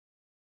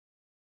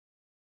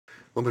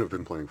Women have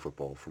been playing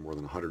football for more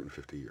than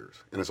 150 years,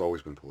 and it's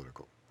always been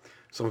political.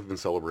 Some have been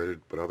celebrated,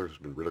 but others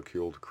have been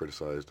ridiculed,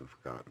 criticized, and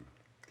forgotten.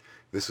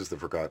 This is the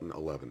Forgotten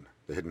 11,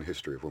 the hidden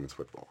history of women's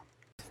football.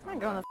 I'm not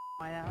going to the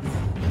White House.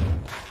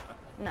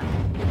 No.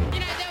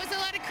 There was a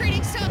lot of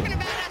critics talking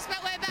about us,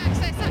 but we're back,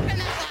 so suck on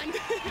that one.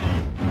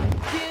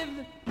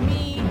 Give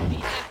me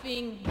the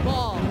effing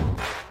ball.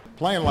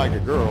 Playing like a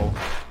girl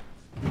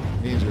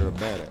means you're a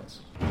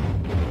badass.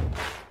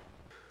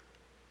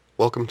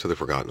 Welcome to the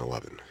Forgotten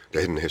 11,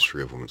 the hidden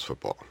history of women's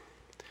football.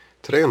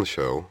 Today on the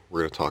show, we're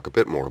going to talk a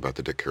bit more about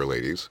the Kerr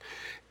ladies,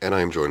 and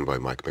I am joined by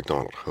Mike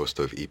McDonald, host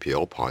of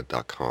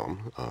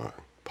EPLpod.com,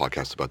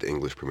 podcast about the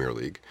English Premier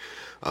League.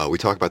 We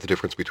talk about the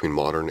difference between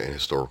modern and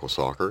historical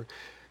soccer,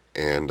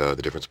 and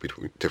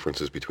the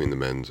differences between the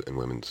men's and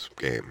women's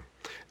game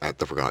at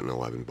the Forgotten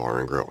 11 Bar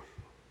and Grill.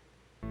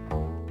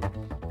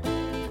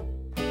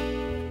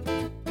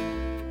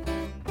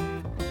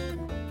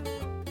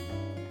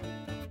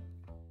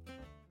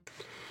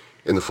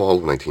 In the fall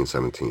of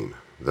 1917,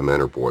 the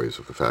men or boys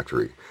of the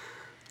factory,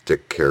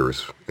 Dick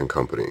Kerr's and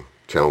company,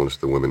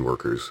 challenged the women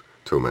workers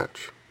to a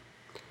match.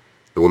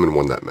 The women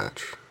won that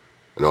match.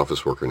 An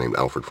office worker named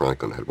Alfred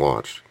Franklin had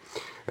watched,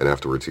 and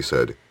afterwards he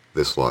said,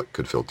 "This lot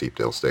could fill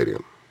Deepdale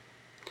Stadium."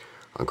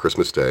 On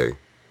Christmas Day,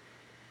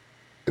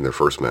 in their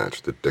first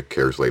match, the Dick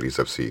Kerr's Ladies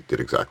FC did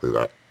exactly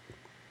that.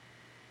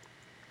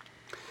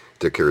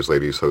 Dick Kerr's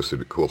Ladies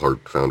hosted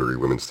Coolheart Foundry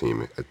women's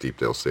team at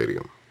Deepdale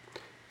Stadium.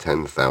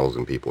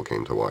 10,000 people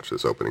came to watch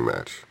this opening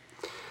match,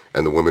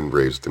 and the women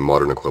raised the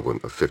modern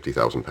equivalent of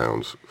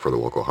 £50,000 for the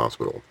local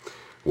hospital,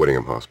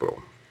 Whittingham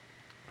Hospital.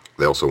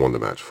 They also won the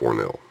match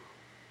 4-0.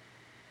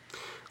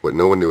 What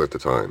no one knew at the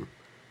time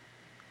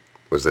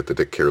was that the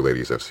Dick Kerr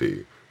Ladies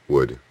FC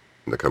would,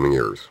 in the coming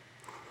years,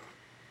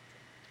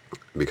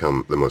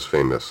 become the most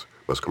famous,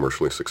 most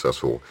commercially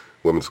successful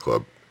women's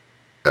club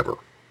ever,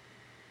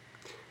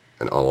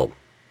 and all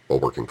while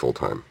working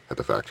full-time at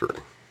the factory.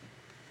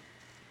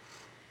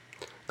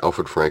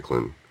 Alfred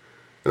Franklin,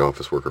 an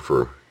office worker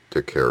for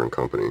Dick Kerr and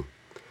company,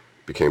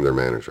 became their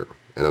manager,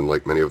 and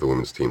unlike many of the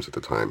women's teams at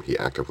the time, he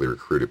actively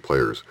recruited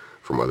players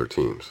from other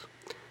teams,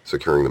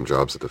 securing them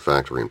jobs at the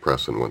factory in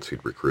Preston once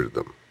he'd recruited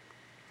them.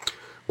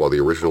 While the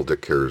original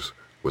Dick Kerr's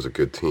was a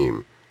good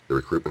team, the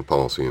recruitment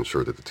policy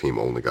ensured that the team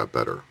only got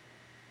better.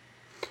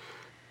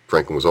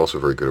 Franklin was also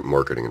very good at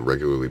marketing and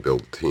regularly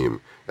billed the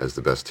team as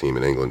the best team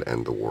in England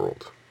and the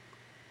world.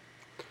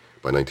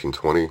 By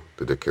 1920,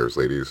 the Dick Kerr's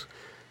ladies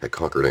had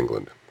conquered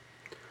England,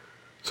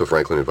 so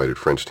Franklin invited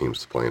French teams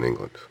to play in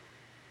England.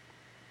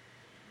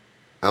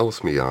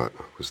 Alice Millat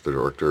was the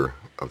director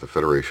of the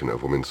Federation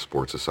of Women's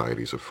Sports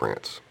Societies of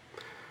France.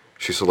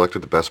 She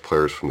selected the best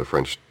players from the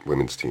French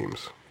women's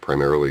teams,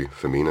 primarily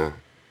Femina,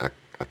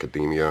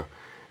 Academia,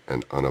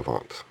 and En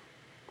Avant.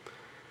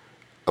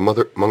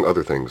 Among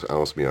other things,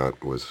 Alice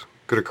Millat was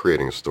good at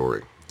creating a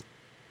story.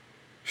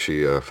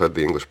 She fed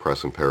the English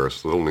press in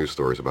Paris little news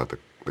stories about the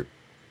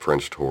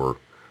French tour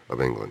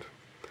of England.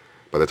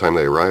 By the time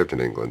they arrived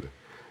in England,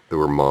 they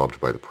were mobbed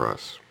by the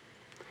press.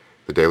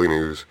 The Daily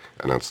News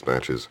announced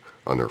matches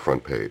on their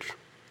front page,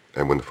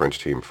 and when the French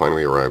team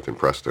finally arrived in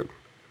Preston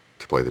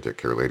to play the Dick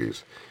Kerr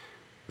ladies,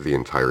 the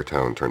entire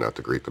town turned out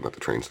to greet them at the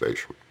train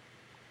station.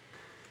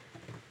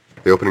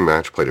 The opening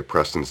match, played at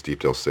Preston's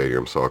Deepdale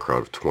Stadium, saw a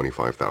crowd of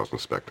 25,000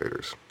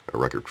 spectators, a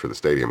record for the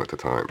stadium at the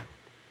time.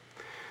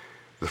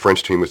 The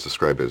French team was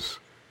described as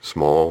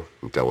small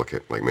and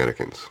delicate, like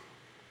mannequins.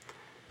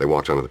 They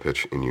walked onto the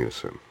pitch in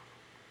unison.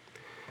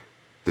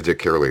 The Dick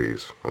Kerr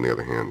ladies, on the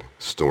other hand,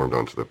 stormed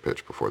onto the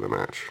pitch before the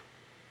match.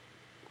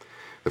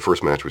 The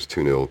first match was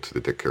 2-0 to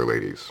the Dick Kerr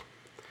ladies.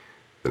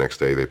 The next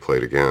day they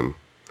played again,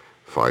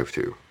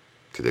 5-2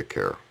 to Dick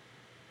Kerr.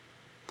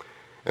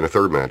 And a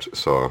third match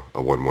saw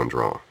a 1-1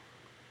 draw.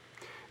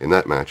 In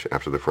that match,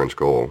 after the French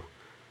goal,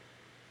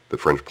 the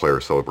French player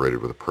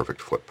celebrated with a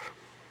perfect flip.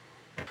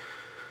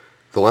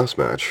 The last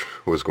match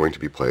was going to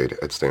be played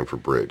at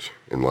Stamford Bridge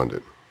in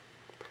London,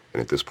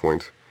 and at this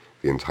point,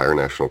 the entire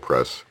national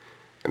press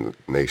and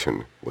the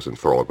nation was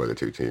enthralled by the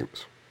two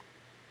teams.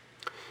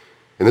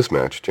 In this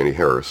match, Jenny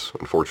Harris,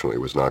 unfortunately,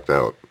 was knocked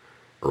out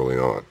early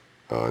on,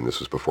 and this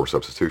was before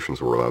substitutions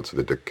were allowed, so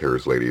the Dick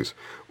Kerr's ladies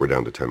were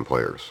down to 10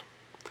 players.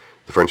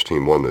 The French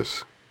team won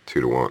this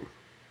 2-1.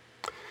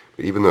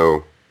 But even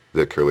though the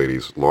Dick Kerr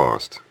ladies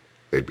lost,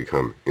 they'd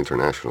become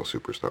international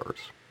superstars.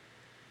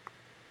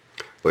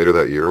 Later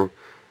that year,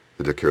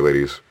 the Dick Kerr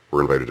ladies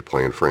were invited to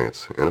play in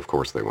France, and of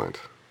course they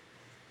went.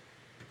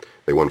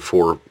 They won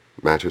 4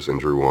 matches and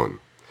drew 1.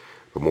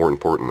 But more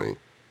importantly,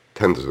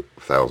 tens of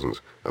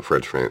thousands of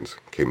French fans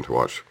came to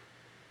watch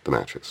the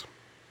matches.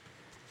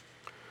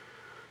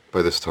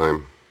 By this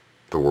time,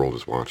 the world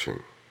is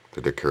watching.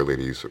 The Dick Kerr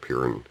ladies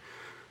appear in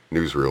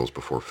newsreels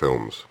before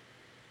films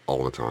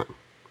all the time.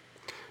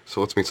 So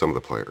let's meet some of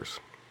the players.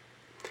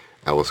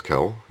 Alice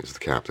Kell is the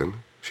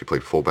captain. She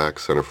played fullback,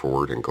 center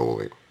forward, and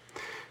goalie.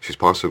 She's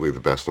possibly the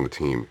best on the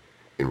team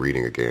in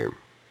reading a game.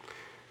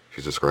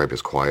 She's described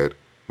as quiet,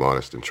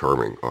 modest, and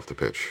charming off the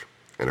pitch.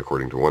 And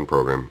according to one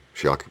program,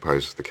 she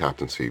occupies the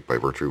captaincy by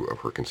virtue of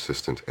her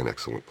consistent and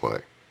excellent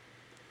play.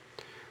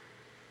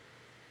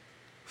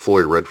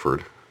 Floyd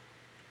Redford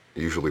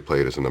usually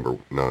played as a number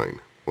 9.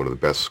 One of the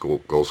best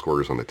goal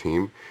scorers on the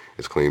team.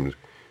 It's claimed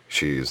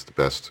she is the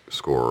best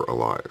scorer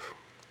alive.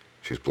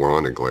 She's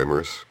blonde and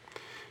glamorous.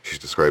 She's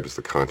described as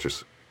the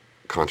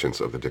conscience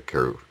of the Dick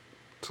Kerr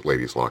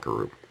ladies' locker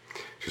room.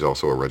 She's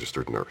also a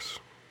registered nurse.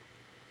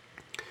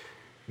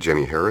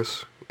 Jenny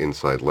Harris,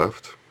 inside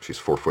left. She's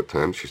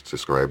 4'10". She's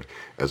described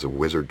as a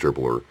wizard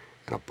dribbler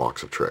and a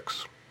box of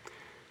tricks.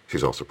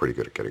 She's also pretty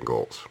good at getting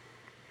goals.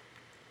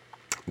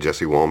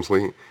 Jessie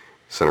Walmsley,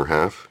 center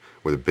half,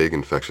 with a big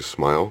infectious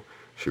smile.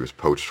 She was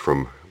poached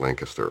from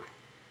Lancaster.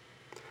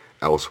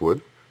 Alice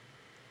Wood,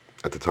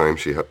 at the time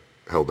she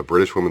held the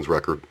British women's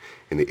record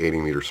in the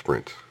 80-meter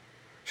sprint.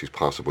 She's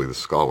possibly the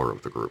scholar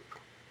of the group.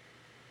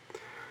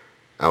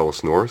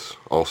 Alice Norris,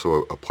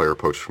 also a player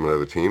poached from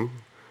another team.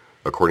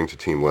 According to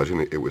team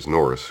legend, it was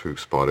Norris who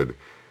spotted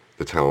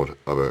the talent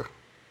of a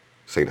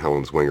St.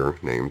 Helens winger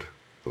named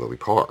Lily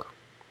Parr.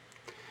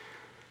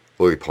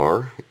 Lily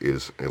Parr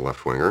is a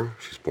left winger.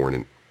 She's born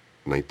in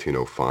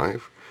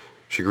 1905.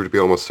 She grew to be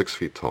almost 6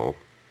 feet tall.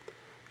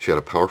 She had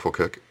a powerful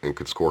kick and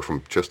could score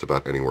from just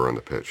about anywhere on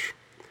the pitch.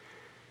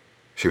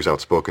 She was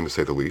outspoken, to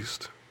say the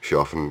least. She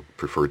often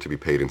preferred to be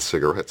paid in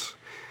cigarettes.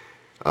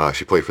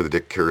 She played for the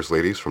Dick Kerr's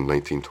ladies from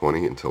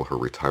 1920 until her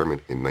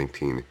retirement in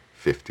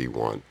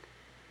 1951.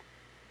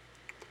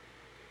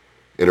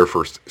 In her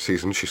first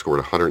season, she scored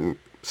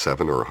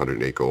 107 or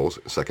 108 goals,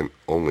 second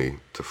only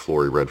to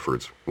Floyd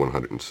Redford's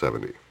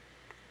 170.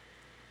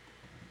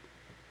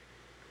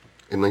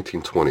 In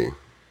 1920,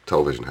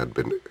 television had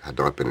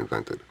not been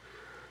invented,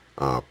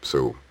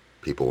 so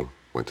people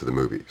went to the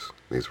movies.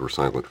 These were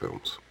silent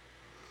films.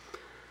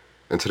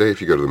 And today,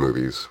 if you go to the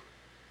movies,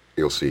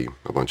 you'll see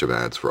a bunch of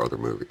ads for other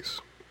movies.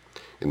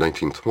 In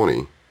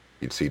 1920,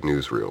 you'd see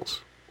newsreels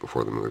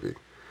before the movie,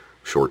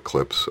 short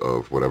clips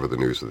of whatever the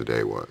news of the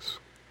day was.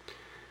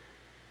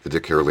 The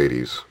Dick Kerr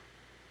ladies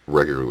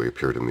regularly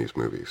appeared in these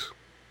movies.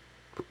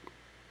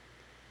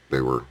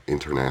 They were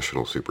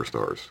international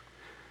superstars.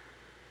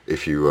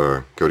 If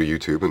you go to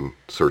YouTube and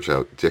search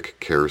out Dick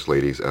Kerr's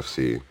Ladies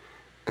FC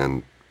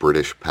and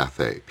British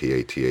Pathe,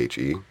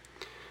 P-A-T-H-E,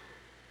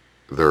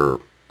 there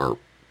are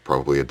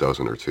probably a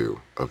dozen or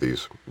two of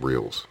these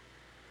reels.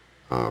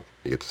 You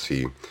get to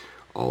see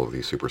all of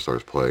these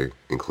superstars play,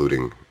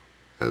 including,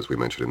 as we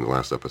mentioned in the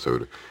last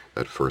episode,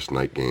 that first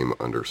night game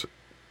under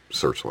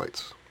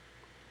searchlights.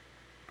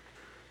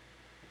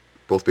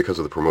 Both because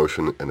of the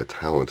promotion and the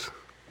talent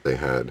they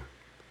had,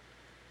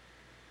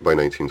 by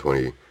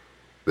 1920,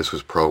 this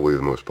was probably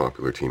the most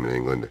popular team in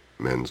England,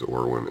 men's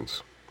or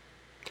women's.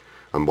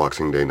 On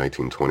Boxing Day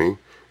 1920,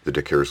 the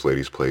Dick Kerr's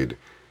ladies played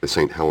the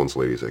St. Helens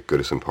ladies at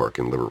Goodison Park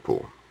in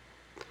Liverpool.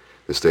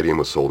 The stadium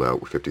was sold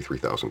out with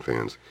 53,000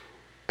 fans,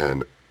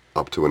 and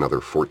up to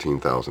another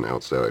 14,000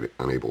 outside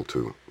unable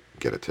to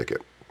get a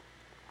ticket.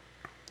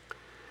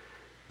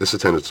 This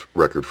attendance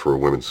record for a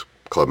women's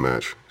club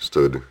match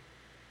stood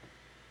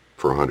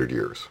for 100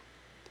 years.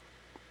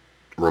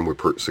 One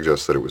would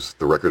suggest that it was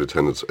the record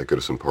attendance at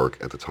Goodison Park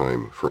at the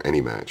time for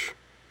any match,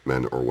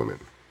 men or women.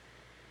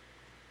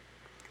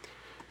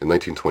 In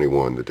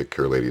 1921, the Dick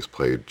Kerr ladies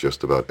played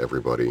just about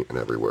everybody and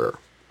everywhere.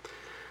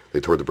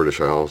 They toured the British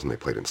Isles and they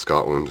played in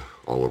Scotland,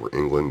 all over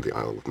England, the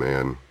Isle of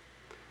Man.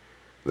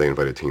 They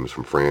invited teams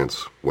from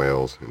France,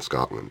 Wales, and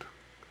Scotland,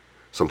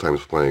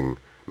 sometimes playing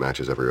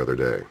matches every other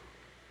day.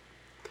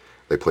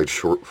 They played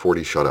 40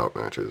 shutout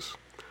matches.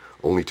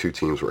 Only 2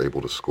 teams were able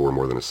to score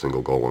more than a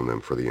single goal on them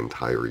for the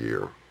entire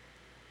year.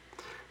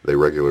 They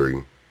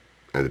regularly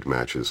ended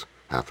matches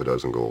half a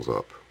dozen goals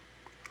up,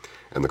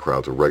 and the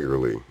crowds were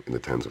regularly in the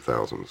tens of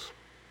thousands.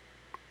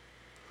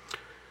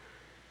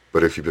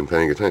 But if you've been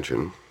paying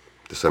attention,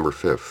 December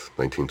 5th,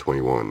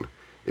 1921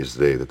 is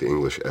the day that the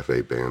English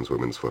FA bans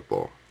women's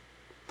football.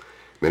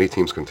 Many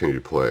teams continue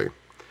to play,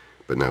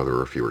 but now there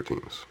are fewer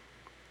teams.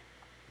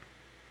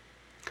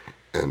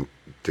 And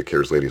Dick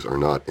Kerr's ladies are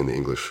not in the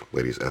English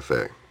Ladies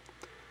FA,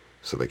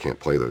 so they can't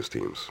play those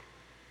teams.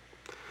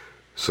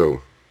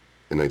 So,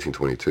 in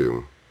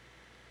 1922,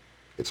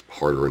 it's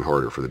harder and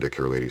harder for the Dick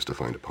Kerr ladies to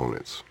find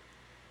opponents.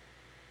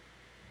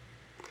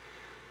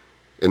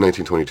 In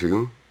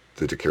 1922,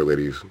 the Dick Kerr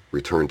ladies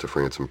returned to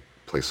France and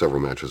played several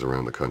matches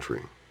around the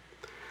country,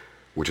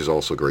 which is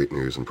also great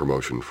news and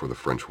promotion for the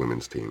French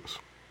women's teams.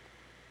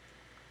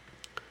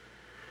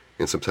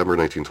 In September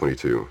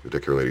 1922, the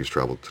Dick Kerr ladies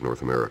traveled to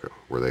North America,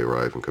 where they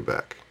arrived in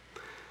Quebec.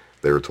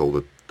 They were told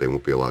that they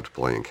won't be allowed to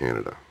play in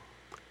Canada,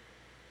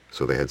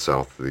 so they head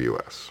south to the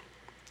U.S.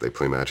 They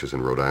play matches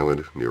in Rhode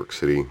Island, New York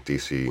City,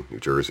 D.C., New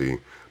Jersey,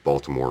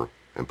 Baltimore,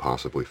 and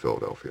possibly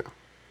Philadelphia.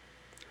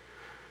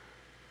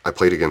 I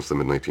played against them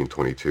in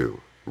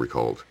 1922,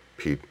 recalled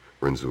Pete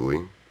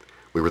Renzulli.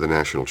 We were the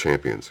national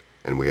champions,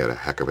 and we had a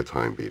heck of a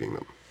time beating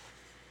them.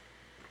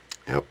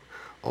 Yep,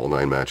 all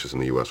 9 matches in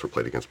the U.S. were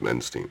played against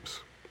men's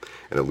teams,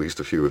 and at least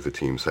a few of the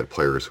teams had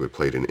players who had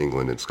played in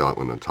England and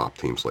Scotland on top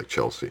teams like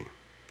Chelsea.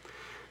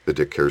 The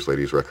Dick Kerr's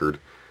ladies record,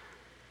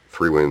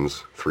 3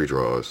 wins, 3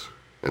 draws,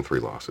 and 3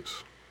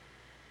 losses.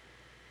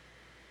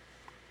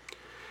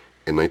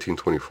 In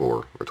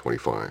 1924 or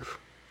 25,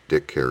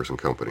 Dick Kerr and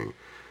Company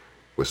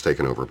was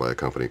taken over by a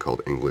company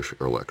called English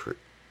Electric.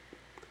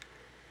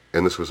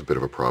 And this was a bit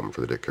of a problem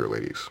for the Dick Kerr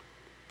ladies.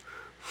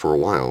 For a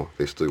while,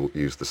 they still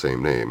used the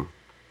same name,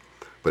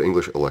 but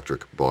English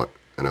Electric bought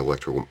an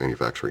electrical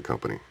manufacturing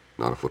company,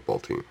 not a football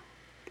team.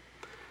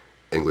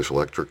 English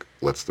Electric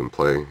lets them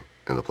play,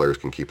 and the players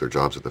can keep their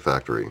jobs at the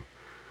factory,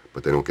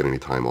 but they don't get any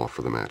time off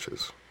for the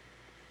matches.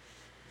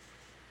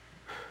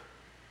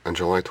 On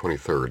July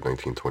 23,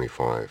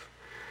 1925,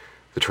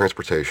 the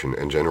Transportation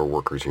and General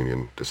Workers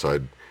Union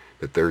decided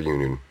that their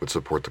union would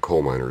support the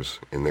coal miners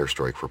in their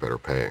strike for better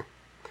pay,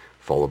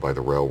 followed by the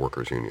Rail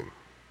Workers Union.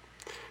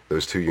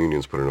 Those two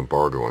unions put an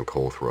embargo on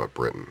coal throughout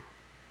Britain.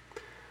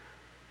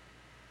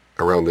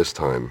 Around this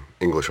time,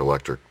 English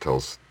Electric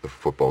tells the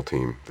football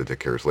team, the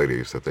Dick Kerr's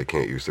ladies, that they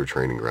can't use their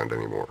training ground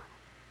anymore.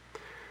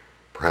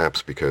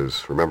 Perhaps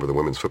because, remember, the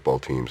women's football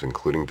teams,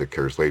 including Dick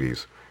Kerr's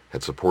ladies,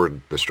 had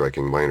supported the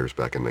striking miners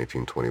back in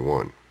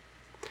 1921.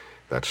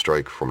 That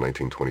strike from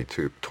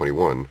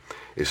 1921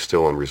 is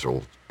still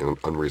unresolved in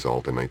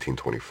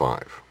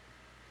 1925.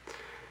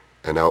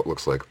 And now it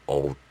looks like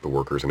all the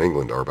workers in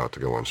England are about to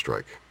go on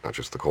strike, not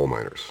just the coal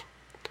miners.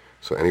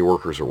 So any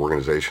workers or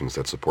organizations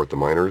that support the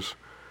miners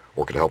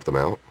or could help them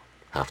out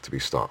have to be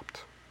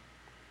stopped.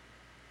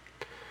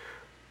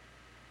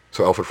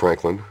 So Alfred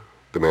Franklin,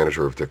 the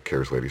manager of Dick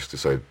Kerr's ladies,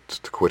 decides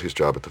to quit his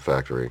job at the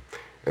factory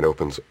and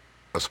opens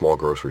a small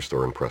grocery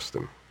store in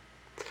Preston.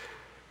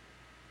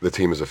 The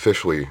team is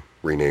officially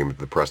renamed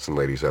the Preston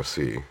Ladies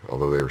FC,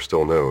 although they are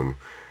still known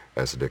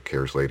as the Dick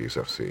Kerr's Ladies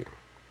FC.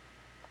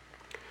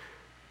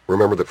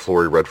 Remember that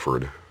Florrie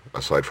Redford,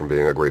 aside from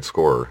being a great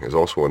scorer, is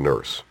also a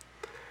nurse.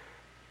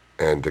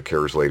 And Dick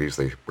Kerr's ladies,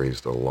 they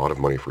raised a lot of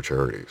money for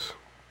charities.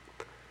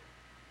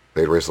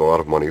 They raised a lot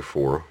of money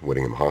for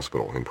Whittingham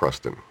Hospital in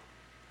Preston.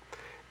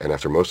 And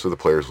after most of the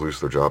players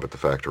lose their job at the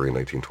factory in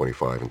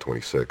 1925 and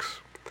 26,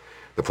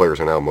 the players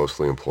are now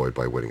mostly employed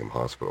by Whittingham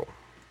Hospital.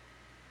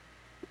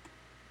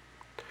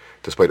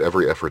 Despite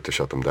every effort to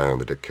shut them down,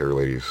 the Dick Kerr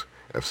Ladies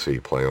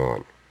FC play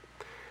on.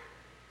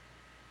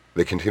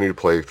 They continue to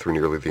play through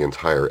nearly the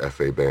entire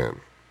FA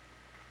ban.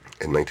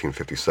 In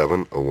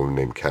 1957, a woman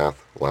named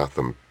Kath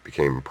Latham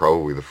became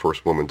probably the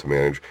first woman to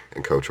manage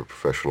and coach a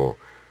professional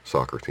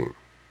soccer team.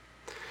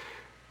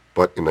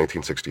 But in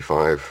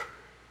 1965,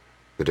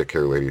 the Dick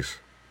Kerr ladies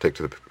take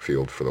to the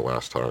field for the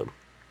last time,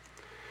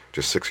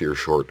 just 6 years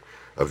short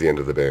of the end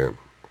of the ban.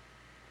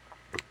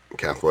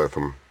 Kath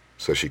Latham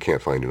says she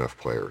can't find enough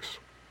players.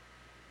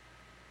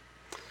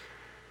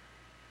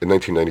 In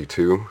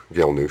 1992,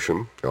 Gail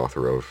Newsham, the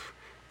author of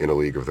In a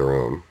League of Their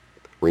Own,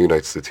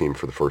 reunites the team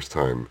for the first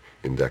time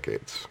in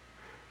decades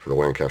for the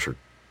Lancashire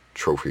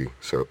Trophy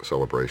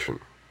celebration.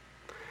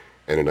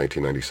 And in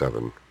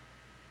 1997,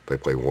 they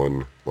play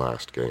one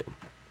last game.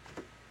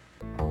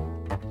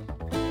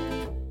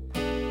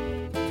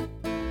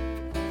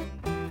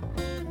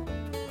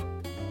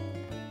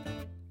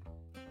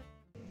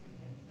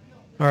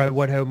 All right,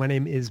 what ho, my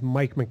name is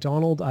Mike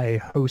McDonald. I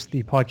host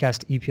the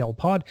podcast EPL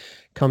Pod.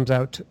 Comes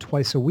out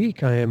twice a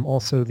week. I am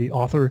also the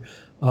author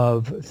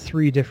of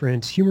 3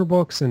 different humor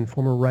books and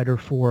former writer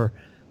for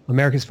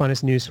America's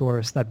finest news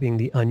source, that being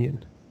The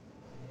Onion.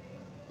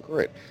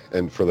 Great.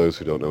 And for those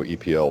who don't know,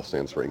 EPL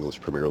stands for English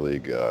Premier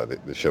League.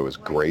 The show is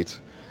great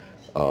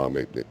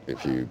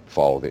if you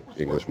follow the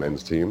English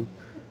men's team.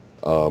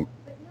 But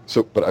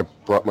I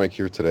brought Mike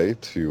here today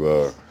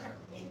to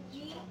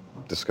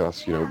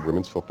discuss,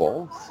 women's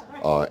football,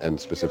 and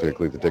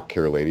specifically the Dick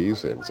Kerr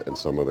ladies and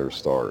some of their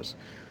stars.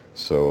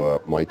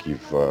 So, Mike,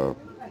 you've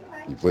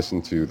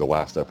listened to the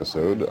last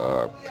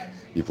episode.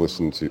 You've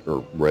listened to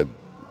or read,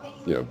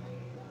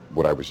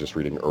 what I was just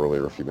reading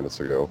earlier a few minutes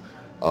ago.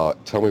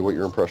 Tell me what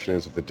your impression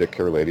is of the Dick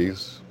Kerr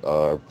ladies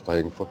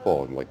playing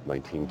football in like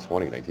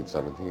 1920,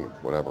 1917,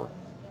 whatever.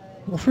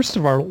 Well, first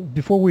of all,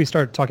 before we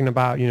start talking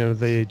about,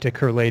 the Dick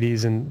Kerr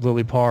ladies and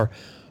Lily Parr,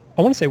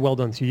 I want to say well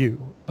done to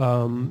you.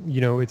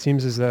 It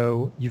seems as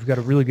though you've got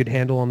a really good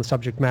handle on the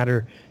subject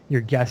matter.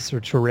 Your guests are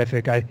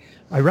terrific. I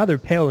rather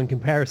pale in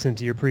comparison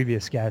to your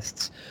previous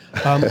guests.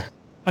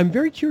 I'm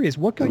very curious,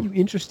 what got you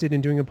interested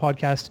in doing a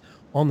podcast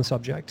on the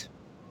subject?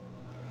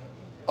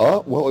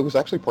 Well, it was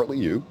actually partly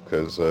you,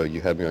 because you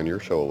had me on your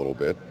show a little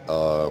bit.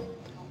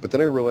 But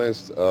then I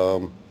realized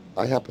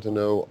I happen to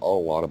know a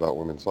lot about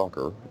women's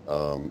soccer,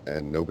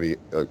 and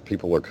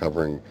people are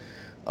covering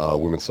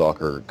women's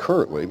soccer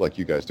currently, like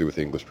you guys do with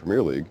the English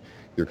Premier League.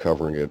 You're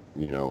covering it,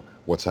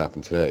 what's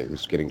happened today,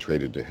 who's getting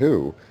traded to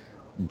who.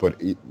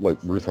 But like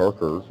Ruth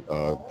Harker,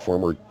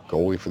 former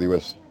goalie for the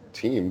U.S.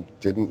 team,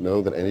 didn't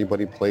know that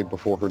anybody played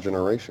before her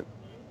generation.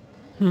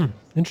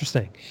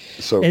 Interesting.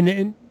 So,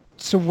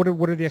 So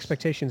what are the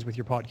expectations with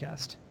your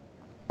podcast?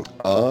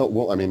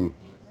 Well, I mean,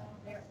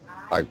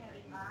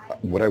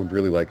 what I would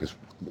really like is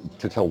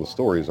to tell the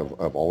stories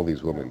of all of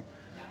these women.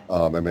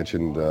 I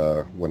mentioned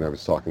when I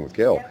was talking with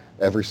Gail,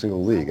 every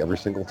single league, every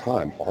single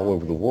time, all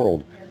over the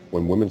world,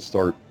 when women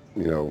start,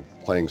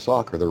 playing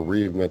soccer, they're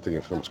reinventing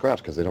it from scratch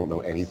because they don't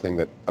know anything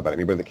about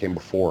anybody that came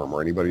before them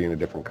or anybody in a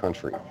different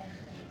country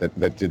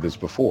that did this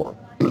before.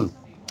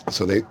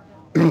 So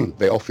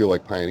they all feel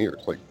like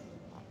pioneers, like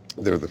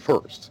they're the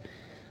first.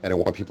 And I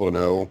want people to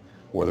know,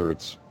 whether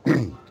it's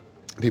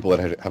people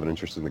that have an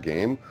interest in the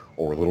game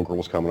or little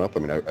girls coming up. I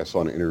mean, I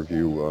saw an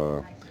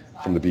interview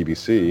from the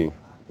BBC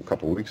a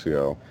couple of weeks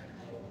ago,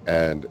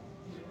 and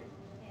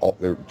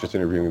they're just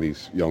interviewing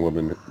these young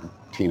women,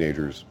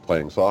 teenagers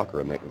playing soccer,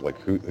 and they like,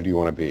 who do you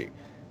want to be?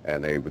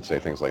 And they would say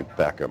things like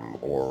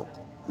Beckham or,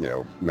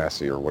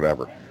 Messi or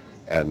whatever.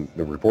 And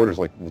the reporter's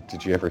like, well,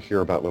 did you ever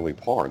hear about Lily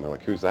Parr? And they're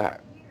like, who's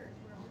that?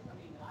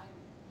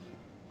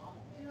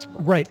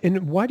 Right.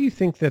 And why do you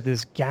think that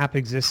this gap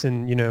exists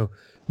in,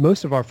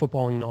 most of our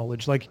footballing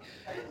knowledge? Like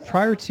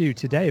prior to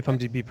today, if I'm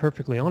to be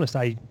perfectly honest,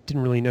 I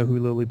didn't really know who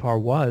Lily Parr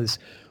was.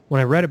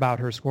 When I read about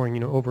her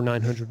scoring, over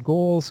 900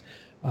 goals,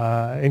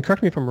 and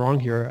correct me if I'm wrong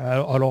here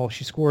at all,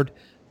 she scored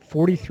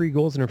 43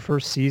 goals in her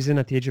first season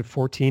at the age of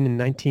 14 in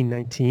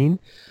 1919.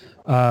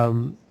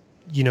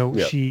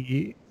 Yeah.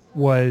 She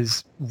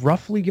was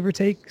roughly, give or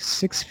take,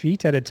 6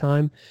 feet at a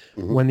time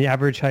when the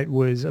average height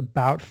was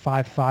about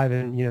 5'5"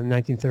 in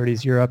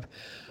 1930s Europe.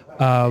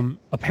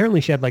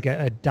 Apparently she had like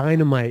a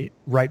dynamite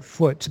right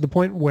foot, to the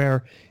point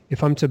where,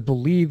 if I'm to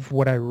believe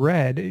what I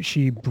read,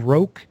 she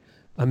broke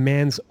a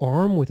man's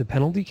arm with a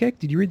penalty kick.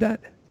 Did you read that?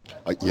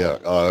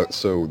 Yeah.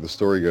 So the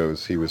story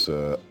goes, he was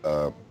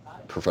a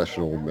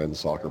professional men's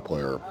soccer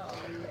player,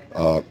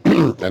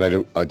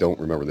 and I don't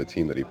remember the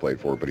team that he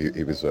played for, but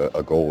he was a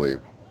goalie,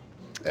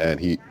 and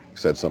he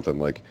said something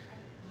like,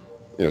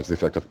 to the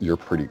effect of, "You're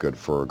pretty good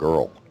for a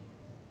girl."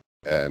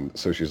 And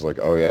so she's like,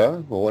 "Oh yeah?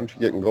 Well, why don't you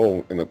get in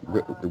goal?" And it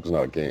was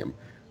not a game,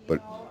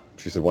 but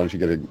she said, "Why don't you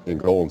get in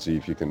goal and see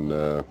if you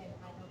can,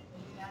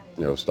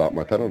 stop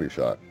my penalty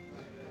shot?"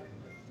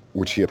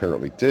 Which he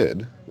apparently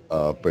did.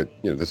 But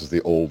this is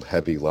the old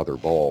heavy leather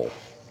ball.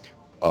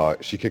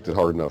 She kicked it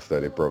hard enough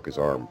that it broke his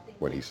arm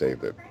when he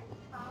saved it.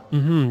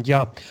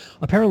 Yeah.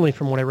 Apparently,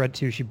 from what I read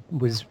too, she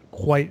was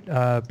quite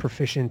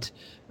proficient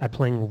at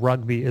playing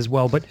rugby as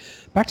well. But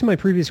back to my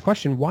previous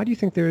question, why do you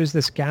think there is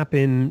this gap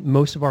in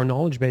most of our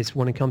knowledge base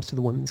when it comes to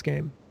the women's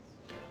game?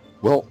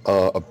 Well,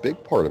 a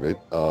big part of it,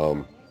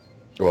 well,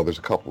 there's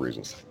a couple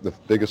reasons. The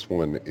biggest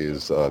one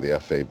is the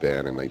FA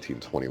ban in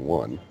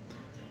 1921.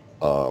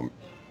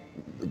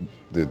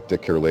 The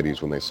Dick Kerr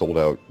ladies, when they sold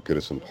out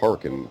Goodison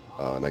Park in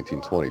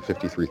 1920,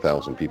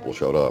 53,000 people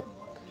showed up,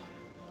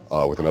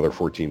 with another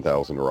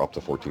 14,000 or up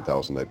to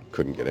 14,000 that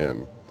couldn't get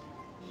in.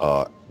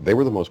 They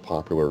were the most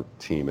popular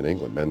team in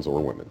England, men's or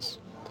women's.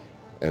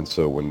 And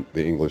so when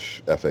the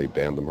English FA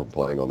banned them from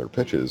playing on their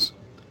pitches,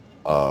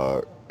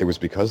 it was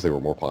because they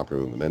were more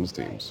popular than the men's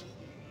teams.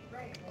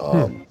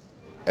 And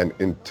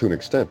to an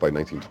extent, by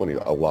 1920,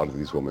 a lot of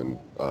these women,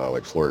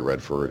 like Florrie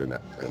Redford and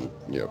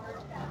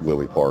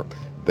Lily Parr,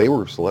 they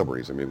were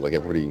celebrities. I mean, like,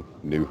 everybody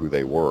knew who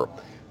they were.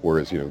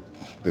 Whereas,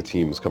 the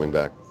teams coming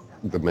back,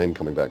 the men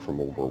coming back from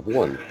World War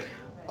One,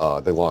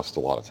 they lost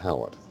a lot of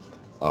talent.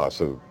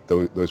 So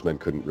those men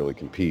couldn't really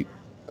compete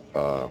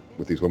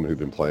with these women who'd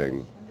been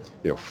playing,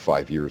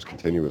 5 years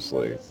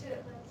continuously.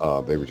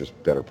 They were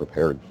just better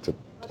prepared to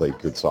play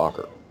good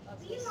soccer.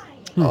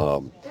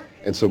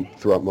 And so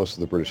throughout most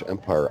of the British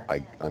Empire,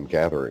 I'm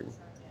gathering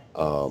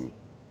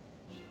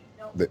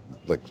that,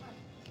 like,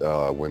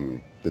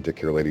 when the Dick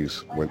Kerr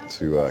ladies went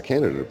to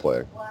Canada to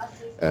play,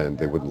 and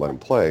they wouldn't let them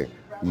play,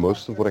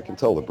 most of what I can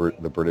tell,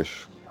 the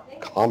British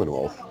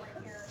Commonwealth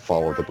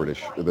followed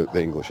the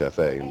English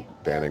FA in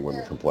banning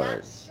women from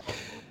playing.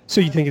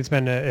 So you think it's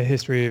been a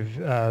history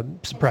of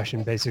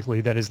suppression, basically,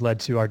 that has led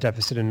to our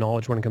deficit in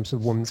knowledge when it comes to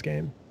the women's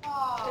game?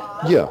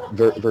 Yeah,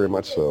 very, very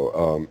much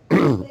so.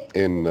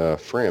 In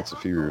France, a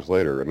few years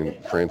later, I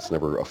mean, France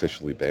never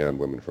officially banned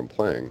women from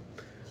playing,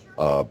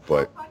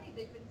 but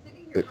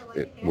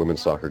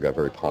women's soccer got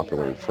very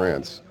popular in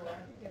France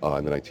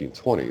in the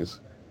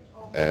 1920s,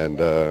 and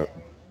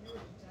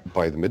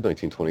by the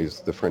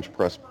mid-1920s, the French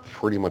press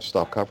pretty much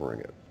stopped covering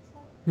it.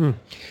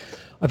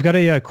 I've got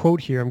a quote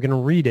here. I'm going to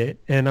read it,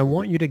 and I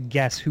want you to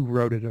guess who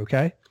wrote it,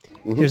 okay?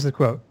 Here's the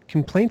quote.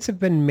 "Complaints have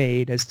been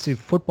made as to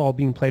football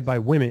being played by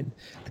women.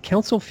 The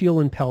council feel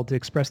impelled to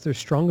express their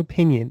strong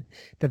opinion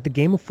that the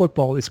game of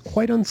football is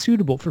quite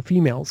unsuitable for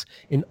females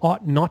and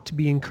ought not to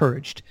be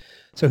encouraged."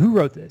 So who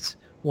wrote this?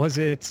 Was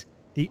it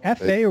the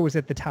FA or was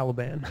it the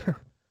Taliban?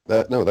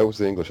 No, that was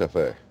the English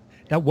FA.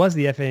 That was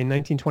the FA in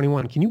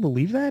 1921. Can you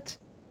believe that?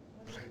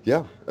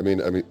 Yeah, I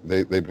mean,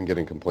 they've been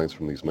getting complaints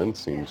from these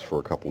men's teams for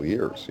a couple of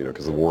years,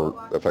 because the war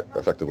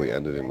effectively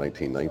ended in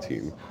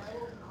 1919.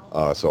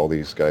 So all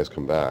these guys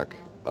come back,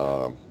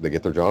 they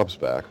get their jobs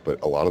back,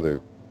 but a lot of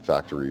the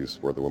factories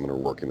where the women are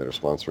working that are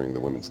sponsoring the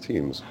women's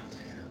teams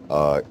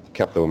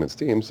kept the women's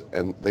teams,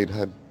 and they'd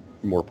had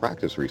more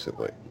practice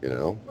recently,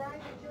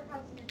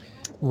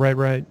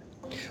 Right.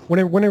 When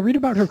I read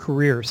about her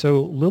career,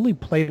 so Lily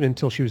played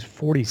until she was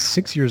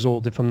 46 years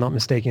old, if I'm not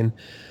mistaken.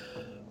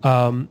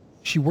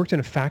 She worked in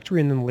a factory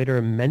and then later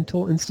a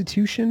mental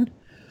institution.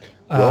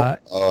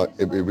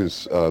 It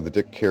was the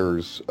Dick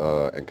Kerr's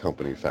and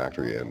Company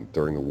factory, and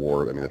during the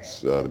war, I mean,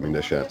 it's the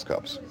munitions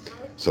cups.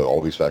 So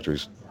all these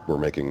factories were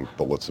making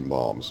bullets and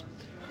bombs,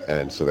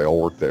 and so they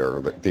all worked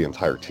there. The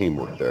entire team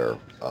worked there.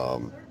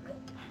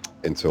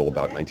 until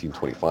about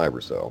 1925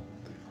 or so.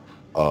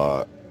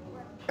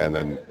 And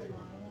then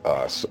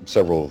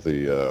several of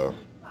the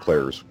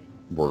players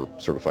were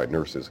certified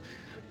nurses.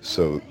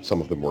 So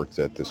some of them worked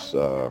at this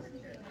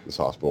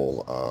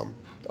hospital.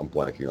 I'm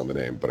blanking on the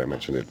name, but I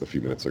mentioned it a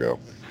few minutes ago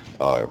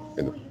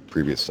in the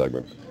previous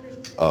segment.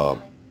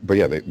 But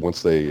yeah,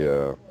 once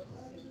they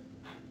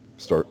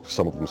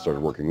some of them started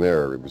working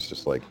there. It was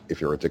just like, if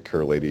you're a Dick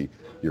Kerr lady,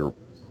 you're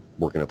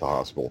working at the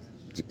hospital.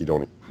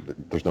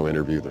 There's no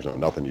interview, there's no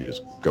nothing. You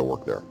just go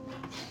work there.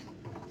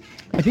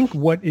 I think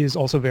what is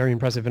also very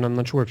impressive, and I'm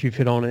not sure if you've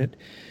hit on it,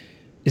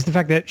 is the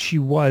fact that she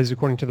was,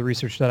 according to the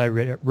research that I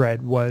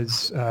read,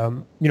 was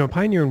a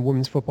pioneer in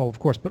women's football, of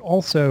course, but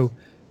also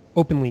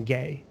openly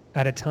gay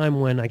at a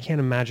time when I can't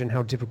imagine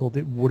how difficult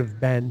it would have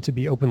been to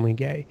be openly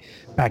gay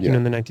back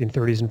in the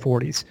 1930s and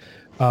 40s.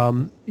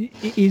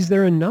 Is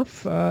there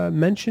enough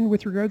mention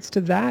with regards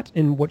to that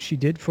and what she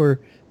did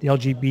for the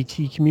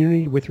LGBT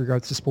community with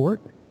regards to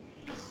sport?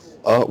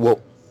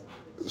 Well,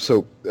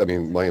 so, I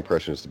mean, my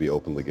impression is to be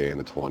openly gay in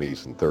the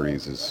 20s and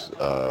 30s is,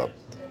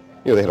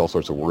 they had all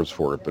sorts of words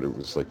for it, but it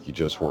was like you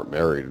just weren't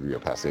married,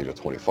 past the age of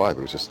 25.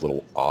 It was just a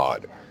little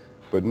odd.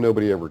 But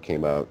nobody ever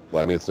came out.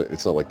 I mean,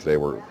 it's not like today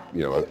where,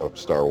 a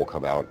star will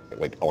come out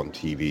like on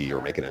TV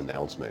or make an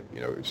announcement.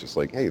 It's just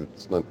like, hey,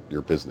 it's not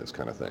your business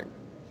kind of thing.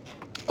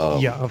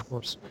 Yeah, of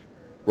course.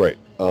 Right.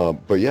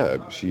 But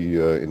yeah, she,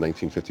 in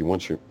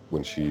 1951,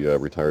 when she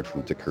retired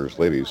from Dick Kerr's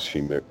Ladies, she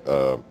and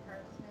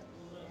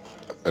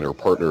her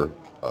partner,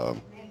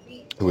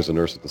 who was a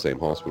nurse at the same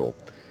hospital,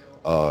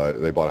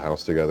 they bought a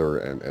house together,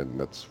 and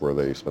that's where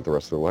they spent the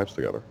rest of their lives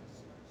together.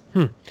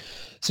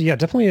 So yeah,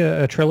 definitely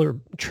a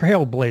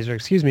trailblazer.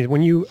 Excuse me.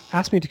 When you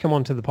asked me to come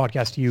onto the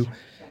podcast, you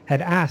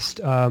had asked,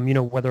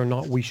 whether or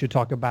not we should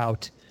talk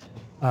about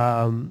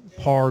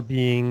Parr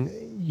being,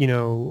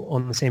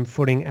 on the same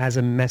footing as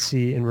a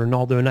Messi and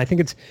Ronaldo, and I think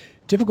it's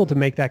difficult to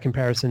make that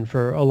comparison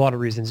for a lot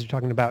of reasons. You're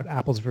talking about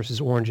apples versus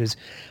oranges.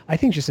 I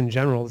think just in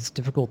general, it's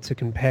difficult to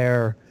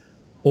compare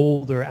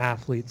older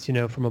athletes,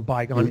 from a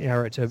bygone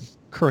era to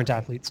current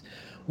athletes.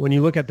 When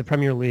you look at the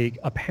Premier League,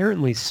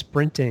 apparently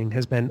sprinting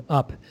has been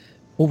up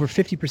over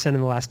 50% in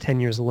the last 10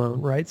 years alone,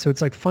 right? So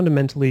it's like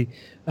fundamentally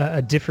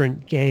a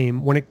different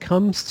game. When it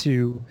comes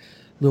to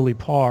Lily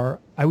Parr,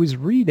 I was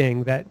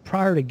reading that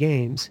prior to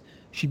games,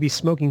 she'd be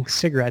smoking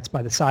cigarettes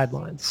by the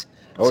sidelines.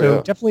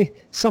 Definitely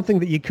something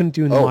that you couldn't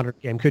do in the modern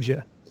game, could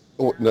you?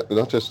 Well,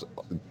 not just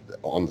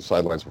on the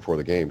sidelines before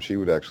the game. She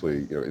would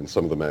actually, in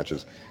some of the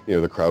matches,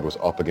 the crowd was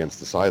up against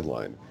the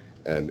sideline.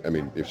 And, I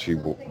mean, if she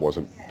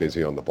wasn't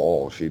busy on the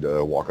ball, she'd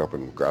walk up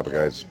and grab a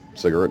guy's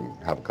cigarette and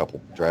have a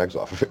couple drags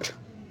off of it.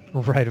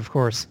 Right, of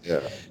course.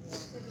 Yeah.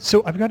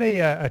 So I've got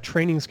a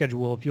training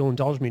schedule, if you'll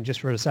indulge me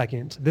just for a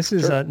second. This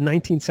is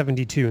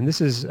 1972, and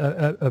this is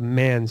a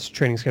man's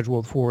training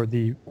schedule for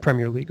the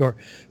Premier League, or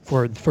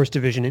for the First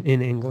Division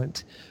in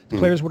England. The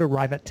players would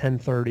arrive at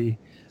 10:30.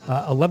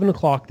 11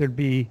 o'clock, there'd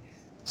be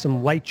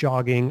some light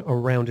jogging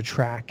around a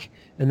track,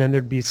 and then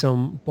there'd be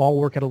some ball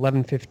work at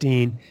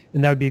 11:15,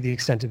 and that would be the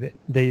extent of it.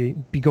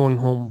 They'd be going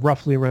home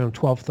roughly around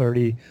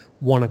 12:30,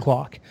 1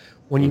 o'clock.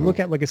 When you look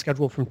at like a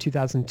schedule from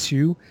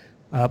 2002,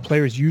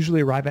 players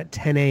usually arrive at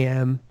 10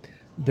 a.m.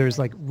 There's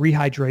like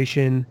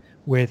rehydration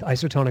with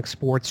isotonic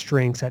sports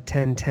drinks at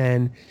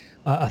 10:10,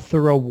 a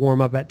thorough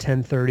warm-up at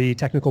 10:30,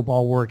 technical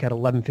ball work at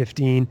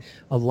 11:15,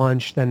 a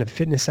lunch, then a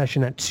fitness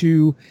session at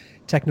 2,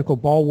 technical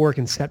ball work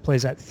and set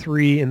plays at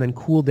 3, and then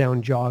cool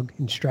down jog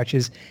and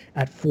stretches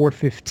at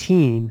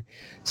 4:15.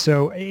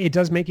 So it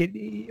does make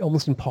it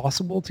almost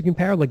impossible to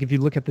compare. Like if you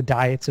look at the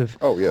diets of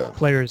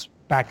players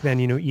back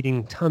then,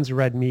 eating tons of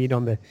red meat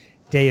on the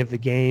day of the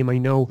game. I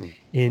know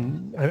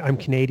I'm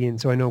Canadian,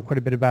 so I know quite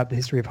a bit about the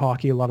history of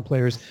hockey. A lot of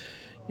players,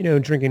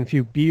 drinking a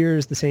few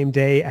beers the same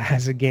day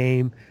as a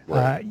game.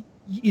 Right.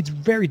 It's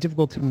very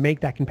difficult to make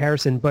that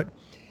comparison. But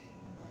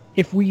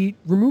if we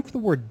remove the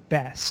word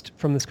best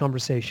from this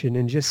conversation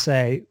and just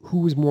say who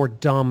was more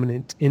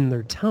dominant in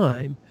their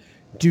time,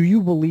 do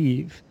you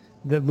believe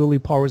that Lily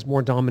Parr was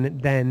more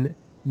dominant than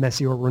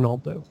Messi or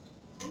Ronaldo?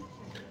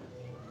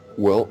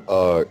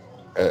 Well,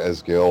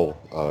 as Gail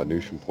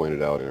Newsham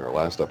pointed out in our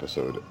last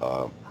episode,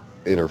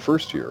 in her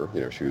first year,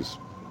 she was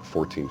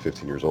 14,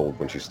 15 years old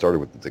when she started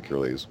with the Dick Kerr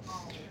Ladies.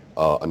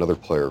 Another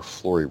player,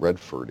 Flory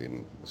Redford,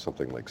 in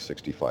something like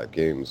 65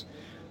 games,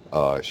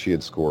 she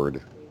had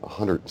scored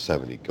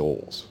 170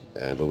 goals,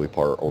 and Lily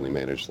Parr only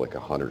managed like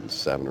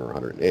 107 or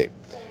 108.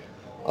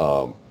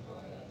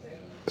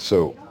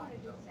 So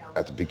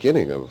at the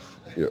beginning of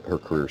her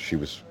career, she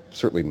was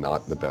certainly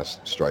not the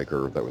best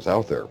striker that was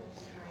out there.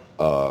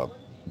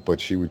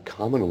 But she would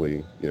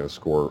commonly,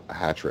 score a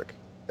hat trick,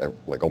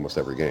 like almost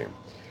every game.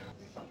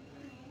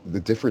 The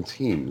different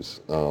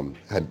teams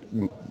had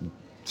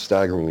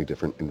staggeringly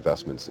different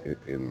investments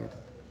in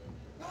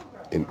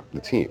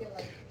the team.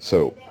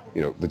 So,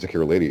 the Dick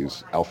Kerr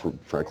Ladies, Alfred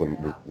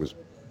Franklin was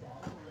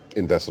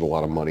invested a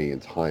lot of money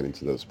and time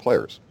into those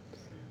players,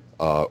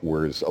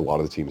 whereas a lot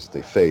of the teams that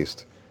they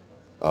faced,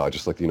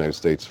 just like the United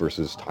States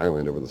versus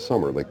Thailand over the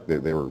summer, like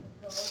they were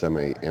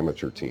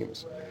semi-amateur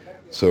teams.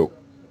 So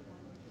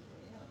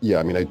Yeah,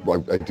 I mean,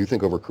 I do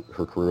think over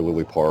her career,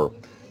 Lily Parr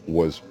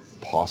was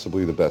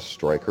possibly the best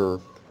striker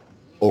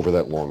over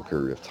that long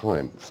period of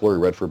time. Florrie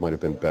Redford might have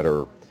been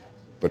better,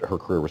 but her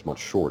career was much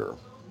shorter.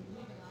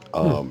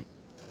 Hmm.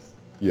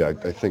 Yeah,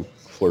 I think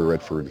Florrie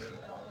Redford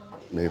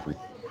may have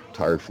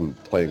retired from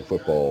playing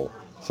football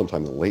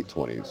sometime in the late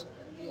 20s.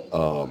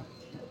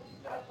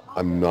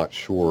 I'm not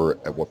sure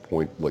at what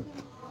point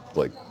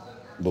like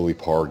Lily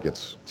Parr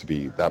gets to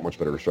be that much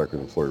better a striker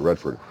than Florrie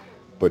Redford,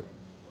 but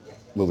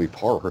Lily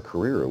Parr, her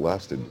career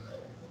lasted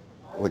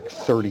like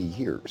 30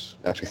 years.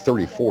 Actually,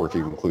 34 if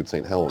you include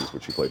St. Helens,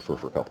 which she played for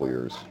a couple of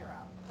years.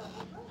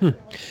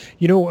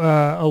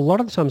 A lot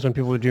of the times when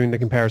people are doing the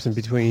comparison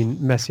between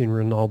Messi and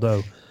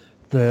Ronaldo,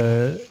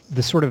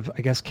 the sort of,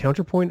 I guess,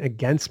 counterpoint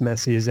against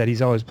Messi is that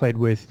he's always played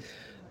with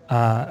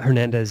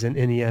Hernandez and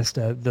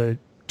Iniesta, the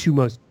two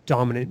most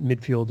dominant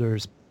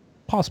midfielders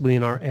possibly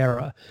in our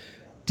era.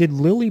 Did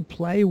Lily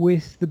play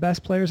with the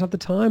best players at the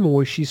time, or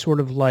was she sort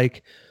of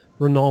like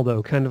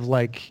Ronaldo, kind of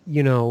like,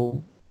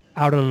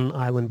 out on an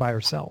island by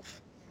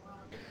herself?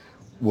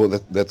 Well,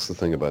 that's the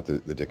thing about the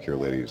Dick Care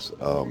ladies.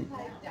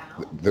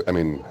 I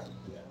mean,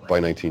 by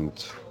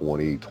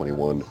 1920,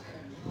 21,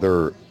 there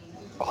are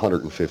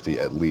 150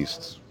 at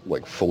least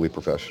like fully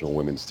professional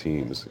women's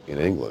teams in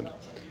England,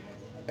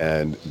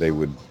 and they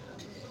would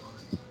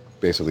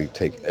basically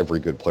take every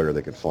good player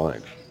they could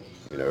find.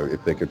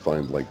 If they could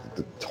find like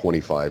the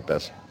 25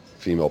 best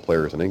female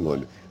players in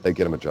England, they'd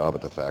get them a job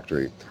at the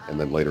factory and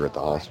then later at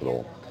the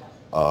hospital.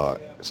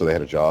 So they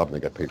had a job and they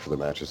got paid for the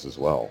matches as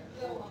well.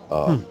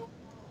 Hmm.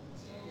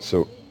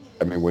 So,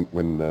 I mean,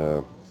 when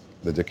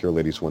the Dick Care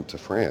ladies went to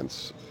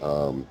France,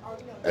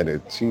 and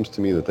it seems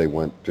to me that they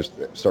went just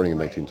starting in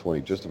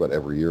 1920, just about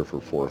every year for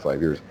 4 or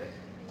 5 years,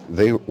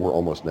 they were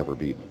almost never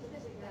beaten.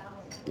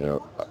 You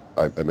know,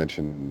 I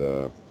mentioned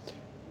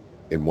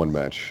in one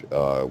match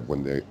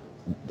when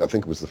I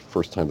think it was the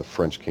first time the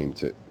French came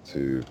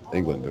to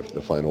England,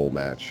 the final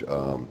match.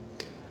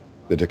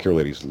 The Dick Care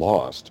ladies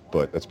lost,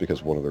 but that's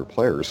because one of their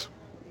players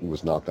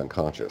was knocked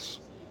unconscious.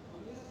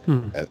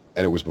 Hmm. And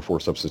it was before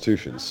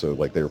substitutions, so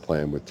like they were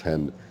playing with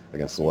 10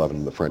 against 11,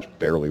 and the French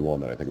barely won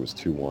that. I think it was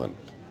 2-1.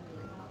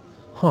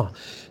 Huh.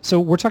 So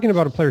we're talking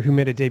about a player who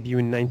made a debut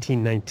in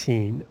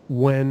 1919.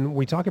 When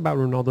we talk about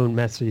Ronaldo and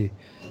Messi,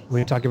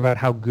 when we talk about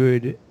how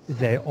good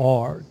they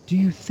are, do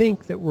you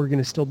think that we're going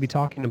to still be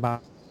talking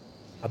about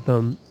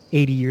them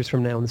 80 years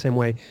from now in the same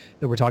way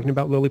that we're talking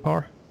about Lily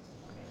Parr?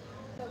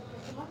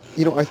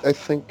 I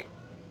think,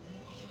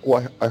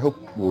 well, I hope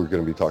we're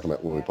going to be talking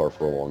about Lily Parr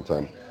for a long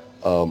time.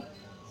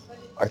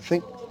 I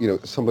think,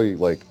 somebody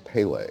like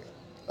Pele,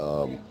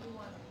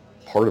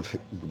 part of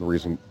the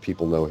reason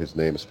people know his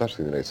name,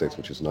 especially in the United States,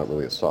 which is not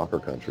really a soccer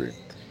country,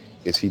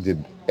 is he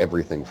did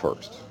everything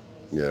first.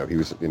 He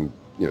was in,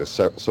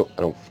 so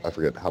I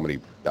forget how many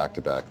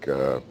back-to-back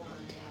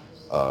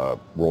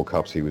World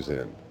Cups he was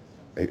in.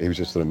 He was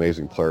just an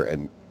amazing player,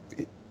 and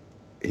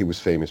he was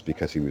famous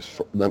because he was,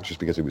 not just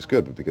because he was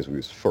good, but because he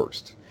was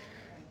first.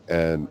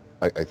 And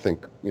I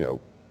think,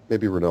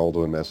 maybe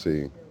Ronaldo and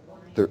Messi,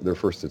 they're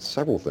first at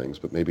several things,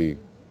 but maybe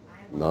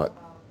not.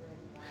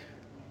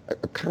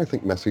 I kind of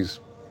think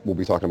we'll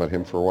be talking about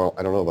him for a while.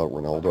 I don't know about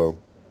Ronaldo,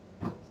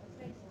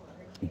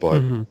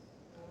 but Hmm.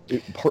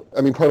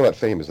 part of that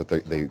fame is that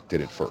they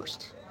did it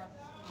first.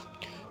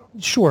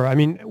 Sure. I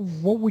mean,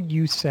 what would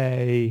you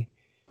say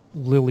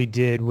Lily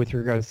did with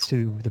regards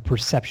to the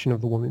perception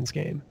of the women's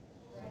game?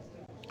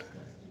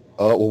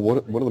 Well, one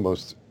of the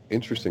most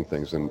interesting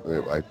things, and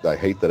I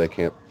hate that I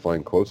can't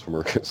find quotes from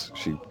her because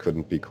she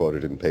couldn't be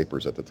quoted in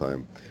papers at the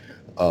time.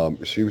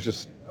 She was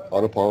just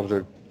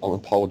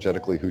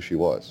unapologetically who she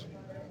was.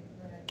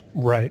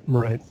 Right,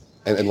 right.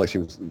 And like she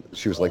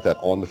was like that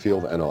on the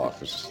field and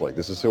off. It's just like,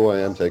 this is who I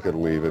am, take it or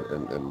leave it,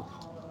 and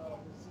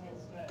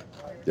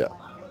yeah.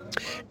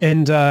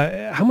 And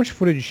how much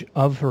footage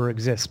of her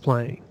exists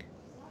playing?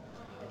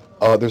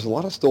 There's a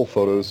lot of still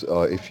photos.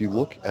 If you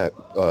look at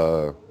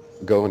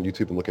go on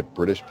YouTube and look at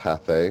British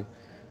Pathe,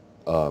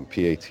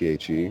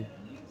 Pathe.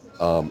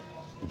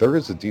 There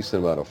is a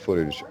decent amount of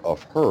footage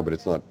of her, but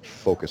it's not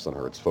focused on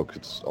her. It's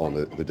focused on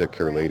the Dick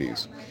Care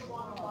ladies.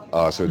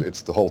 So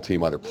it's the whole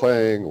team either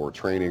playing or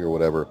training or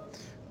whatever.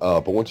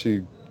 But once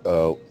you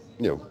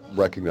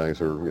recognize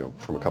her,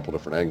 from a couple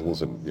different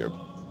angles and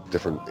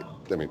different.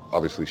 I mean,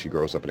 obviously she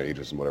grows up in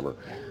ages and whatever.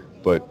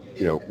 But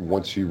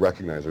once you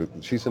recognize her,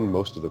 she's in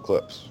most of the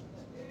clips.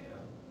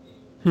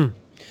 Hmm.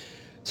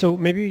 So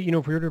maybe,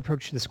 if we were to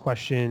approach this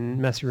question,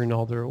 Messi,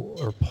 Ronaldo,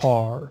 or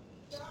Parr,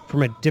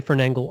 from a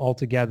different angle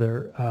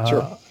altogether,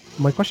 Sure.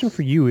 my question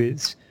for you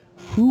is,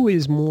 who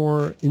is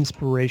more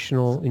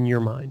inspirational in your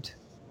mind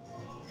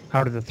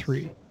out of the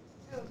three?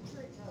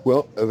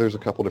 Well, there's a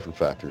couple different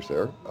factors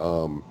there.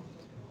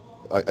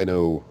 I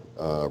know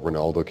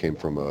Ronaldo came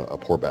from a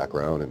poor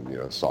background,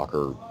 and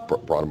soccer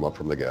brought him up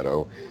from the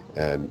ghetto,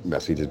 and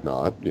Messi did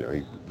not.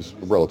 He was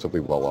a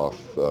relatively well-off,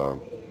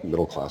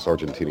 middle-class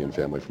Argentinian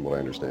family, from what I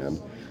understand.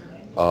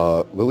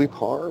 Lily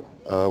Parr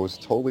was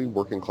totally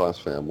working-class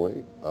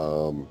family.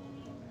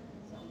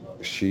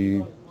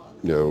 She,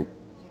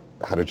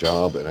 had a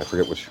job, and I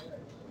forget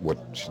what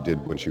she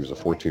did when she was a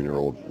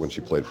 14-year-old when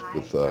she played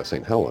with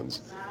St.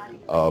 Helens.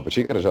 But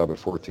she got a job at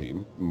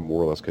 14,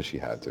 more or less because she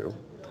had to.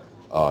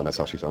 And that's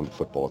how she found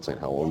football at St.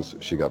 Helens.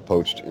 She got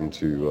poached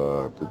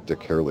into the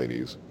Kerr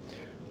ladies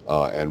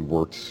and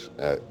worked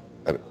at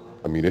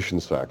a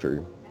munitions factory,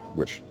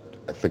 which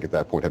I think at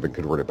that point had been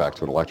converted back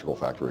to an electrical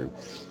factory.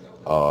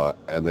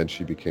 And then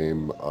she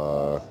became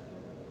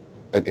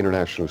an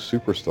international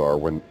superstar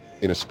when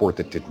in a sport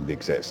that didn't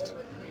exist.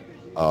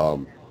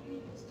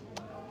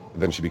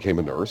 Then she became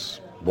a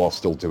nurse while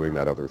still doing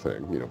that other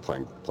thing,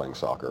 playing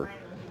soccer,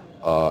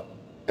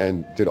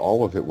 and did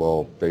all of it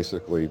while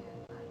basically,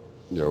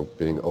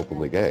 being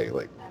openly gay.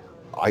 Like,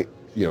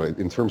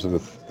 in terms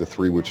of the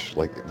three, which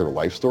like their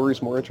life story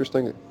is more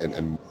interesting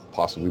and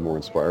possibly more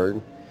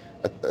inspiring,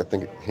 I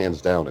think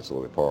hands down it's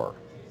Lily Parr.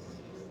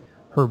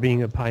 Her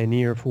being a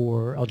pioneer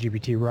for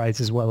LGBT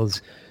rights as well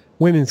as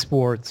women's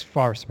sports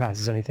far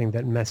surpasses anything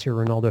that Messi or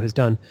Ronaldo has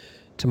done,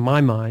 to my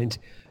mind.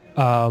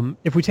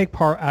 If we take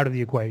Parr out of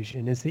the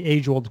equation, it's the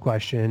age-old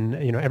question.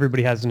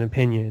 Everybody has an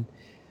opinion.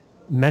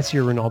 Messi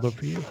or Ronaldo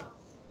for you?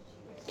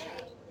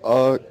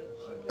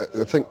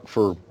 I think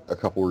for a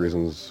couple of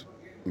reasons,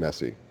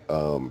 Messi.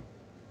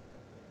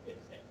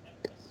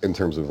 In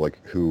terms of like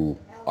who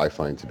I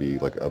find to be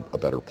like a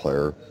better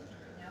player.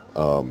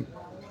 And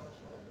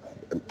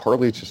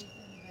partly it's just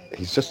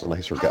he's just a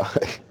nicer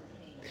guy.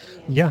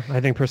 Yeah, I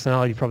think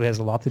personality probably has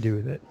a lot to do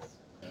with it.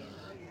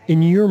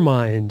 In your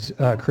mind,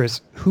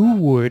 Chris, who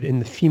would in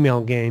the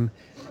female game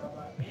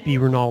be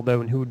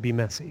Ronaldo and who would be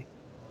Messi?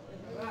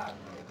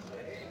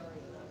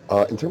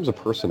 In terms of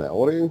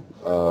personality,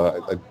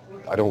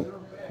 I don't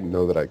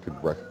know that I could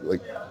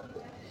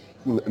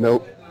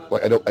no.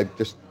 Like I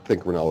just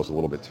think Ronaldo's a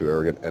little bit too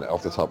arrogant, and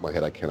off the top of my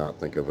head, I cannot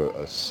think of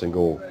a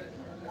single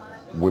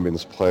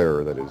women's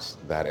player that is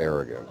that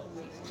arrogant.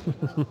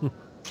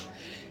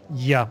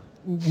 Yeah,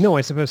 no,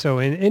 I suppose so.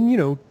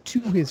 And to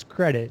his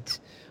credit,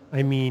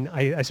 I mean,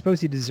 I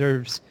suppose he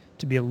deserves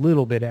to be a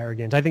little bit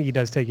arrogant. I think he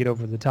does take it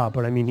over the top,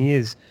 but I mean, he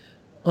is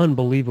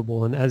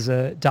unbelievable. And as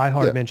a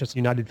diehard Manchester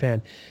United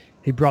fan,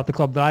 he brought the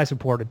club that I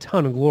support a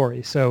ton of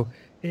glory. So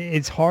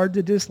it's hard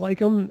to dislike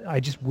him. I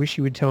just wish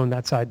he would tone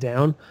that side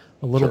down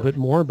a little bit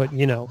more. But,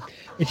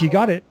 if you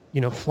got it,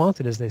 flaunt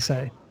it, as they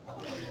say.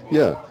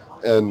 Yeah.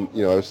 And,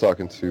 I was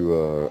talking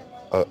to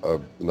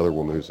another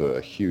woman who's a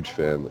huge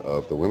fan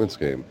of the women's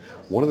game.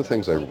 One of the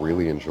things I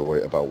really enjoy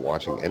about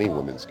watching any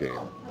women's game,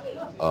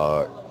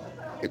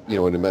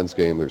 in a men's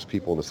game, there's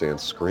people in the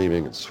stands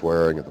screaming and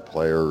swearing at the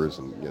players,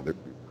 and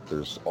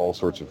there's all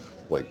sorts of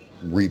like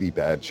really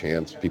bad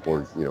chants. People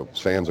are,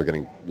 fans are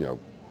getting,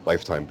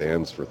 lifetime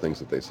bans for things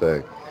that they say.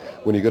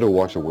 When you go to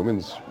watch a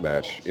women's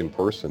match in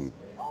person,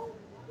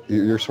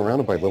 you're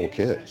surrounded by little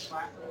kids,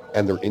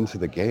 and they're into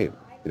the game.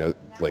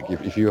 Like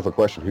if you have a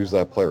question, who's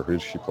that player? Who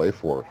does she play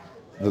for?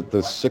 The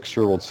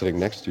 6-year-old sitting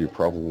next to you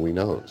probably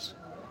knows.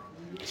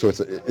 So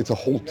it's a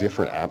whole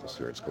different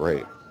atmosphere. It's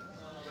great.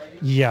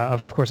 Yeah,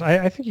 of course.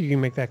 I think you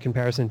can make that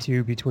comparison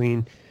too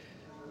between,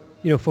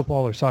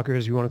 football or soccer,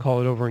 as you want to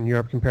call it, over in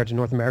Europe compared to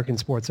North American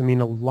sports. I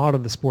mean, a lot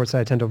of the sports I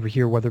attend over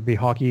here, whether it be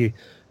hockey,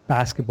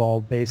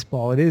 basketball,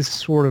 baseball, it is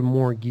sort of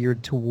more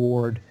geared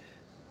toward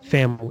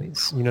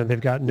families.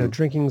 They've got no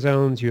drinking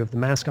zones. You have the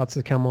mascots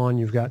that come on.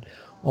 You've got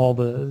all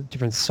the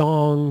different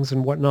songs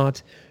and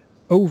whatnot.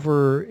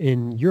 Over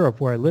in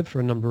Europe, where I lived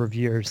for a number of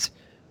years,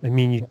 I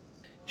mean, you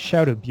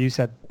shout abuse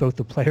at both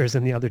the players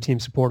and the other team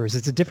supporters.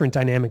 It's a different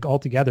dynamic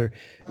altogether.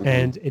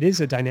 And it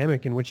is a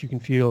dynamic in which you can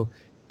feel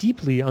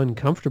deeply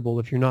uncomfortable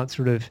if you're not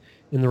sort of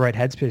in the right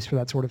headspace for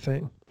that sort of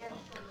thing.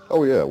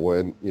 Oh, yeah.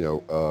 When,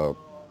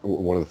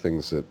 one of the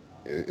things that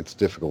it's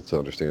difficult to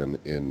understand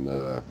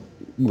in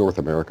North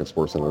American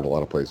sports and in a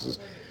lot of places,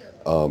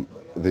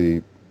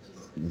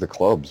 the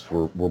clubs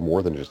were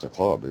more than just a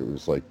club. It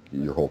was like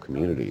your whole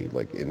community.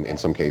 Like in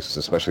some cases,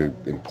 especially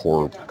in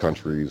poor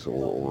countries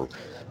or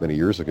many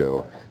years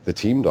ago, the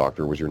team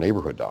doctor was your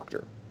neighborhood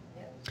doctor.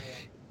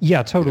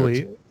 Yeah,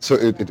 totally. So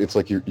it's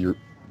like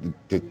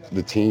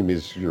the team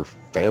is your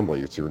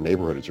family. It's your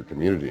neighborhood. It's your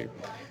community.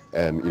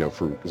 And,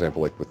 for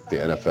example, like with the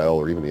NFL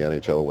or even the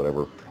NHL or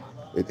whatever,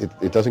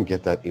 it doesn't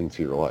get that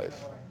into your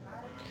life.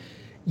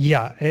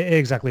 Yeah,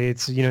 exactly.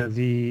 It's,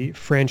 the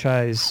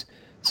franchise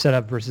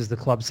setup versus the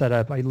club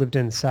setup. I lived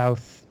in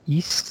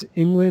southeast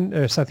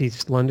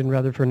London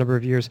rather, for a number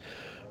of years,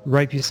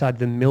 right beside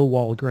the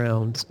Millwall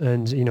ground.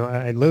 And,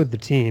 I loathe the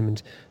team,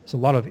 and there's a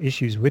lot of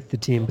issues with the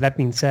team. But that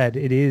being said,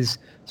 it is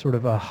sort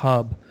of a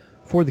hub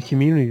for the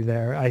community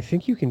there. I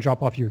think you can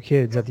drop off your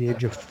kids at the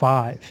age of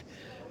 5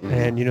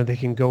 and, they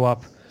can go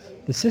up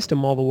the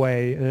system all the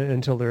way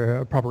until they're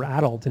a proper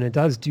adult. And it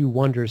does do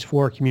wonders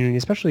for a community,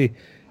 especially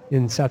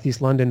in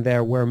southeast London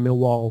there, where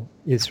Millwall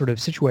is sort of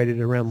situated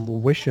around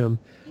Lewisham.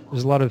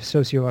 There's a lot of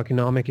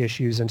socioeconomic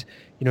issues. And,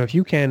 if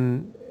you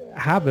can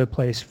have a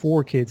place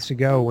for kids to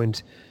go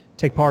and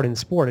take part in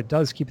sport, it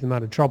does keep them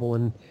out of trouble.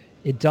 And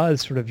it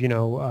does sort of,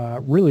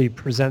 really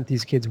present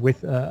these kids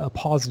with a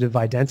positive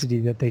identity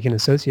that they can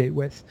associate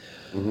with.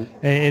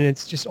 And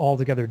it's just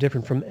altogether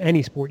different from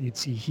any sport you'd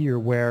see here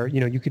where,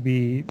 you could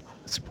be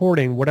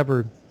supporting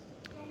whatever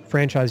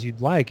franchise you'd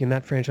like, and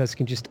that franchise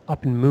can just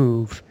up and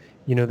move,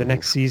 the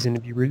next season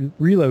if you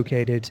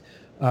relocated.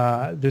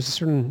 There's a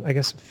certain, I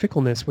guess,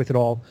 fickleness with it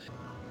all.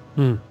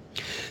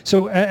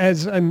 So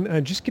as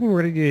I'm just getting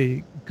ready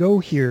to go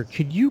here,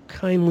 could you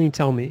kindly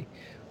tell me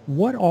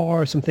what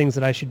are some things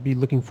that I should be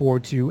looking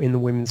forward to in the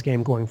women's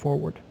game going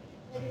forward?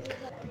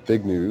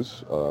 Big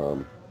news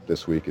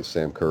this week is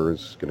Sam Kerr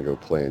is going to go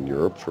play in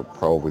Europe for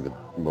probably the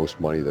most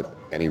money that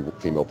any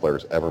female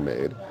player's ever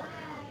made,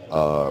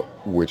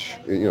 which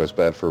is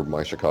bad for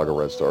my Chicago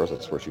Red Stars.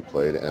 That's where she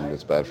played, and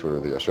it's bad for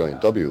the Australian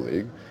W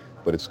League,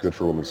 but it's good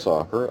for women's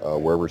soccer.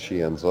 Wherever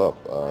she ends up,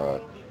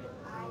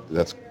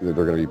 they're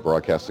going to be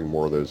broadcasting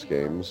more of those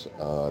games.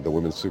 The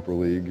Women's Super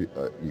League,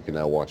 you can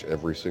now watch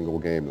every single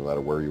game, no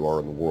matter where you are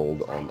in the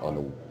world,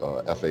 on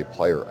the FA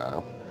Player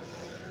app.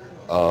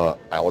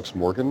 Alex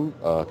Morgan,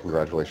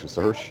 congratulations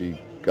to her.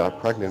 She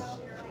got pregnant.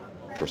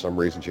 For some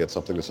reason, she had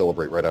something to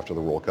celebrate right after the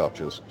World Cup.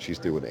 She's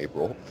due in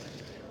April,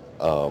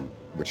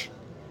 which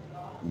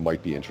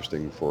might be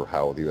interesting for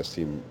how the U.S.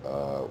 team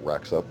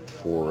racks up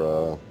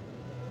for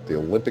the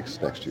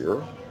Olympics next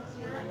year.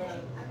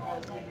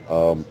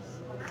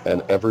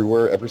 And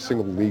every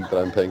single league that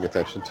I'm paying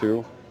attention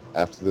to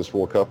after this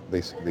World Cup,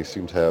 they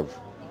seem to have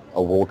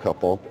a World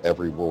Cup bump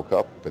every World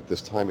Cup, but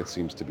this time it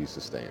seems to be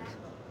sustained.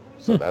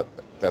 So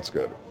that's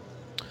good.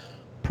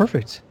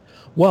 Perfect.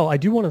 Well, I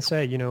do want to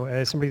say,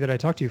 as somebody that I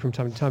talk to from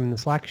time to time in the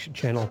Slack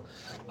channel,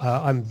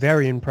 I'm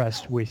very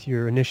impressed with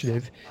your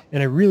initiative,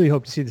 and I really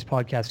hope to see this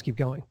podcast keep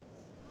going.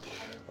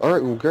 All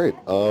right, well, great.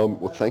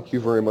 Well, thank you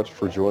very much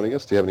for joining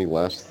us. Do you have any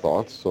last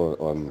thoughts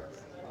on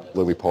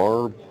Lily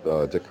Parr,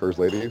 Dick Kerr's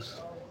ladies?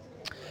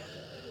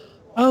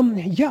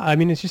 Yeah, I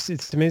mean,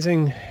 it's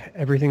amazing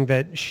everything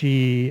that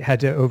she had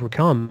to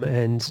overcome.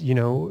 And,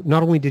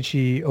 not only did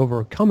she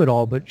overcome it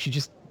all, but she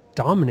just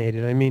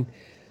dominated. I mean,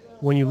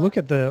 when you look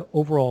at the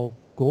overall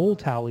goal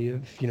tally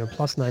of,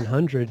 plus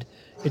 900,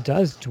 it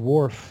does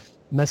dwarf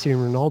Messi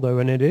and Ronaldo.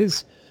 And it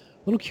is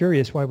a little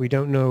curious why we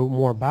don't know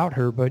more about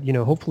her. But,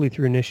 hopefully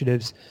through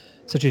initiatives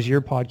such as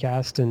your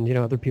podcast and,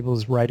 other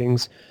people's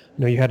writings,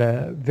 you had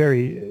a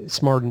very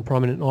smart and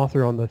prominent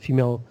author on the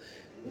female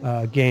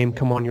game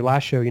come on your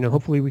last show.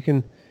 Hopefully we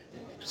can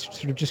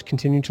sort of just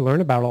continue to learn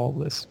about all of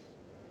this.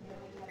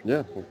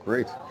 Yeah, well,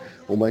 great.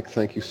 Well, Mike,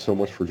 thank you so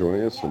much for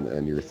joining us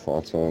and your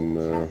thoughts on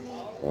the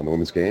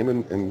women's game.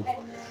 And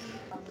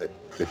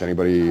if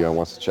anybody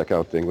wants to check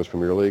out the English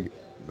Premier League,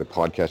 the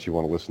podcast you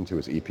want to listen to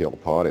is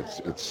EPL Pod.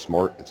 It's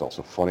smart. It's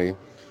also funny.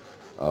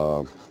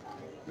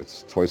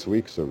 It's twice a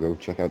week, so go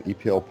check out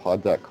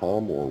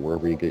eplpod.com or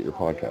wherever you get your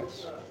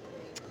podcasts.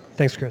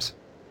 Thanks, Chris.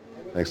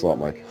 Thanks a lot,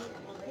 Mike.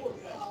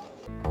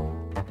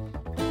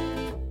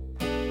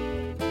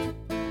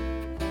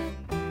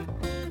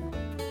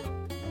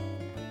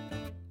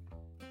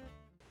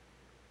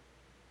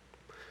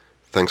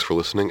 Thanks for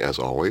listening, as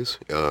always.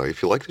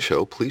 If you like the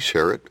show, please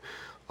share it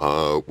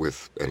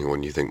with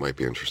anyone you think might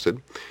be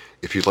interested.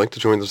 If you'd like to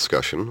join the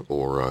discussion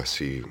or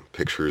see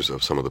pictures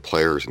of some of the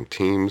players and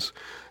teams,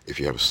 if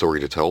you have a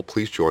story to tell,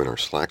 please join our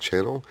Slack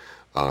channel.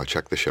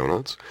 Check the show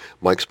notes.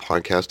 Mike's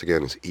podcast,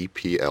 again, is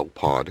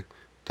eplpod.com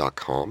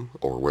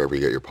or wherever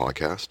you get your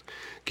podcast.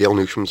 Gail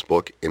Newsham's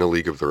book, In a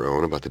League of Their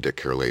Own, about the Dick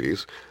Kerr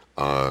ladies.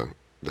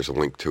 There's a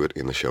link to it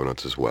in the show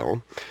notes as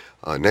well.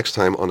 Next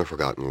time on The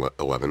Forgotten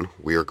 11,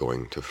 we are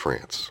going to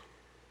France.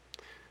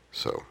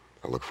 So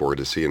I look forward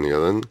to seeing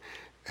you then,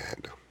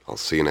 and I'll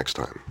see you next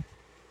time.